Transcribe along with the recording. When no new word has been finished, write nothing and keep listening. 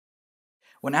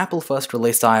When Apple first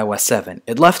released iOS 7,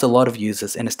 it left a lot of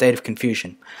users in a state of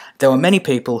confusion. There were many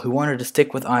people who wanted to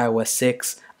stick with iOS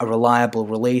 6, a reliable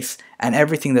release, and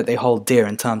everything that they hold dear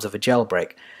in terms of a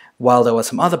jailbreak, while there were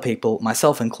some other people,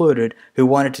 myself included, who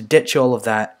wanted to ditch all of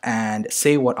that and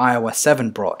see what iOS 7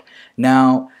 brought.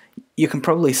 Now, you can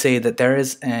probably see that there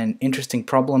is an interesting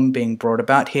problem being brought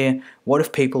about here. What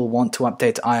if people want to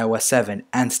update to iOS 7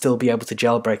 and still be able to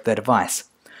jailbreak their device?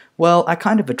 Well, I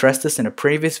kind of addressed this in a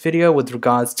previous video with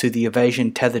regards to the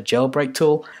evasi0n tethered jailbreak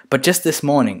tool, but just this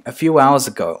morning, a few hours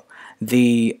ago,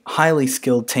 the highly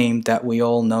skilled team that we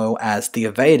all know as the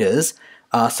evaders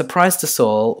surprised us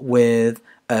all with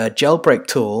a jailbreak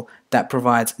tool that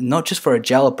provides not just for a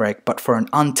jailbreak, but for an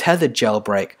untethered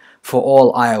jailbreak for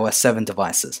all iOS 7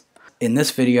 devices. In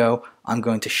this video, I'm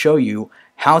going to show you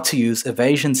how to use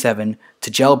evasi0n 7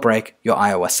 to jailbreak your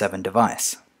iOS 7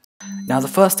 device. Now, the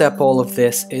first step all of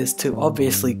this is to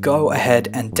obviously go ahead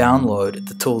and download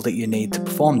the tool that you need to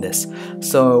perform this.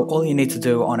 So all you need to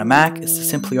do on a Mac is to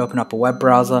simply open up a web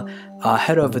browser,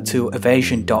 head over to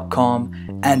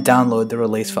evasi0n.com and download the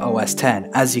release for OS X.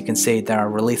 As you can see, there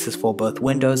are releases for both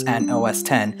Windows and OS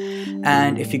X,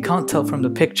 and if you can't tell from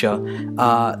the picture,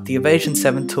 the evasi0n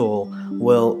 7 tool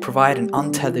will provide an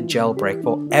untethered jailbreak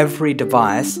for every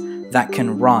device that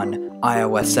can run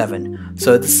iOS 7.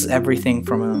 So this is everything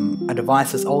from a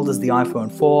device as old as the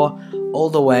iPhone 4 all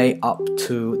the way up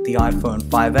to the iPhone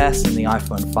 5S and the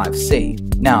iPhone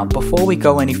 5C. Now, before we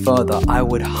go any further, I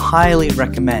would highly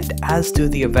recommend, as do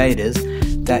the evaders,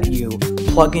 that you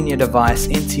plug in your device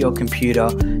into your computer,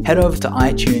 head over to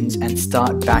iTunes and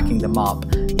start backing them up,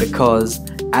 because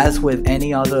as with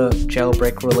any other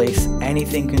jailbreak release,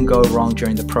 anything can go wrong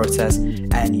during the process,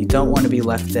 and you don't want to be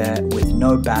left there with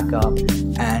no backup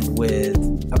and with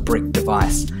a brick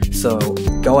device. So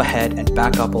go ahead and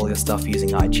back up all your stuff using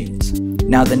iTunes.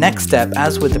 Now, the next step,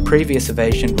 as with the previous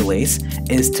evasi0n release,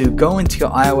 is to go into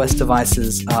your iOS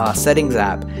device's settings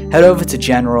app, head over to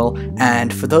General,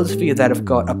 and for those of you that have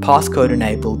got a passcode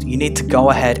enabled, you need to go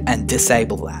ahead and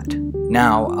disable that.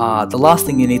 Now, the last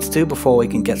thing you need to do before we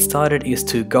can get started is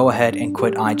to go ahead and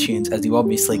quit iTunes, as you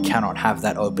obviously cannot have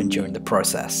that open during the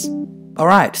process.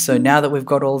 Alright, so now that we've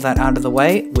got all that out of the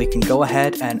way, we can go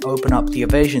ahead and open up the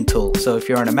evasi0n tool. So if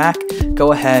you're on a Mac,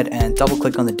 go ahead and double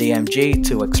click on the DMG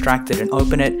to extract it and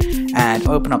open it, and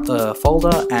open up the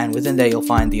folder, and within there you'll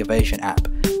find the evasi0n app.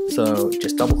 So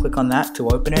just double click on that to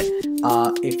open it.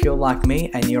 If you're like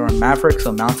me and you're on Mavericks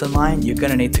or Mountain Lion, you're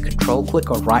going to need to control click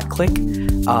or right click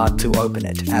to open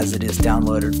it, as it is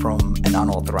downloaded from an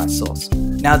unauthorized source.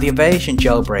 Now, the evasi0n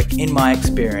jailbreak, in my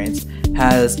experience,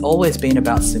 has always been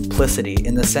about simplicity,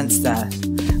 in the sense that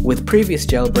with previous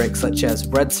jailbreaks such as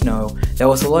Red Snow, there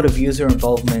was a lot of user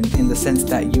involvement in the sense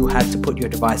that you had to put your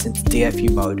device into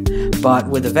DFU mode. But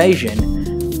with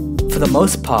evasi0n, for the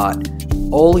most part,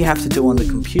 all you have to do on the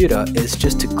computer is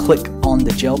just to click on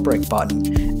the jailbreak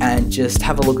button and just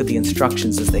have a look at the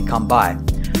instructions as they come by.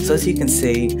 So as you can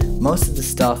see, most of the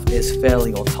stuff is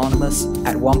fairly autonomous.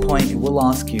 At one point it will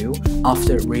ask you,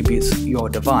 after it reboots your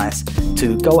device,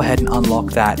 to go ahead and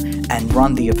unlock that and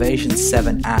run the evasi0n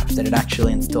 7 app that it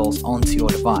actually installs onto your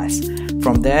device.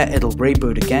 From there it'll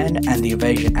reboot again, and the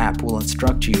evasi0n app will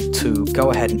instruct you to go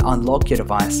ahead and unlock your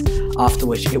device, after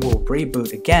which it will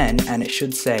reboot again and it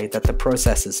should say that the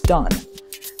process is done.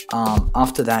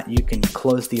 After that, you can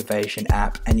close the evasi0n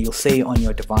app and you'll see on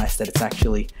your device that it's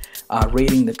actually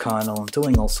reading the kernel and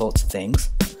doing all sorts of things.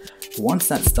 Once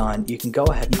that's done, you can go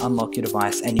ahead and unlock your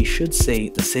device and you should see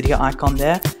the Cydia icon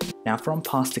there. Now, from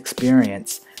past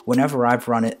experience, whenever I've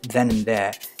run it then and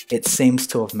there, it seems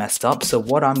to have messed up. So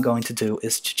what I'm going to do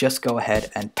is to just go ahead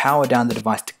and power down the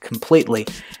device completely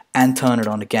and turn it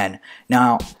on again.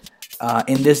 Now,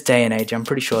 in this day and age, I'm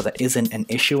pretty sure that isn't an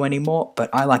issue anymore, but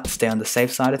I like to stay on the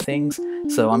safe side of things,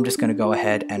 so I'm just going to go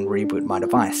ahead and reboot my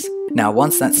device. Now,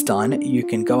 once that's done, you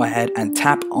can go ahead and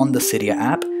tap on the Cydia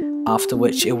app, after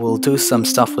which it will do some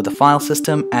stuff with the file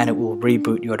system and it will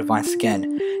reboot your device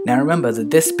again. Now remember that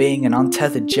this being an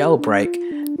untethered jailbreak,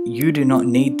 you do not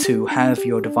need to have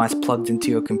your device plugged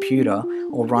into your computer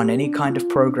or run any kind of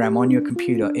program on your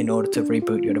computer in order to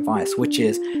reboot your device, which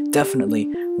is definitely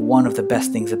one of the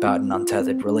best things about an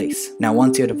untethered release. Now,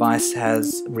 once your device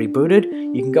has rebooted,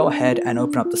 you can go ahead and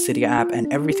open up the Cydia app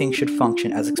and everything should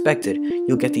function as expected.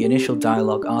 You'll get the initial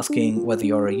dialog asking whether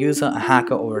you're a user, a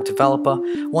hacker, or a developer.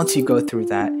 Once you go through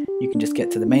that, you can just get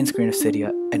to the main screen of Cydia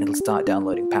and it'll start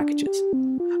downloading packages.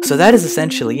 So that is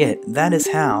essentially it. That is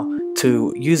how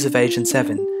to use evasi0n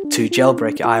 7 to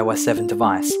jailbreak your iOS 7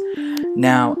 device.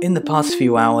 Now, in the past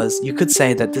few hours, you could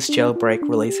say that this jailbreak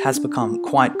release has become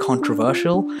quite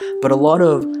controversial, but a lot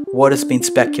of what has been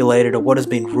speculated or what has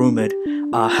been rumored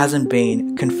hasn't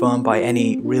been confirmed by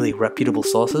any really reputable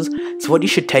sources. So what you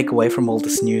should take away from all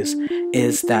this news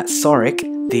is that Sorek,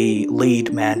 the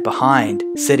lead man behind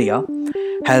Cydia,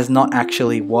 has not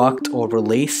actually worked or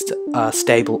released a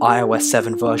stable iOS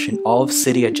 7 version of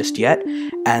Cydia just yet,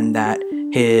 and that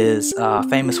his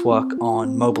famous work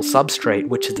on MobileSubstrate,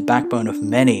 which is the backbone of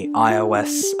many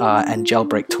iOS and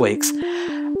jailbreak tweaks,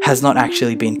 has not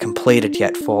actually been completed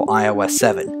yet for iOS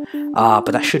 7.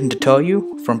 But that shouldn't deter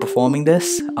you from performing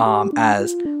this,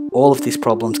 as all of these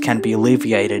problems can be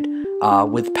alleviated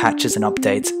with patches and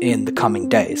updates in the coming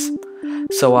days.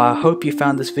 So I hope you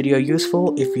found this video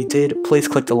useful. If you did, please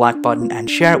click the like button and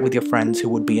share it with your friends who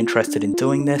would be interested in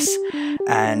doing this.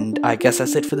 And I guess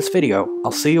that's it for this video.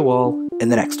 I'll see you all in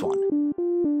the next one.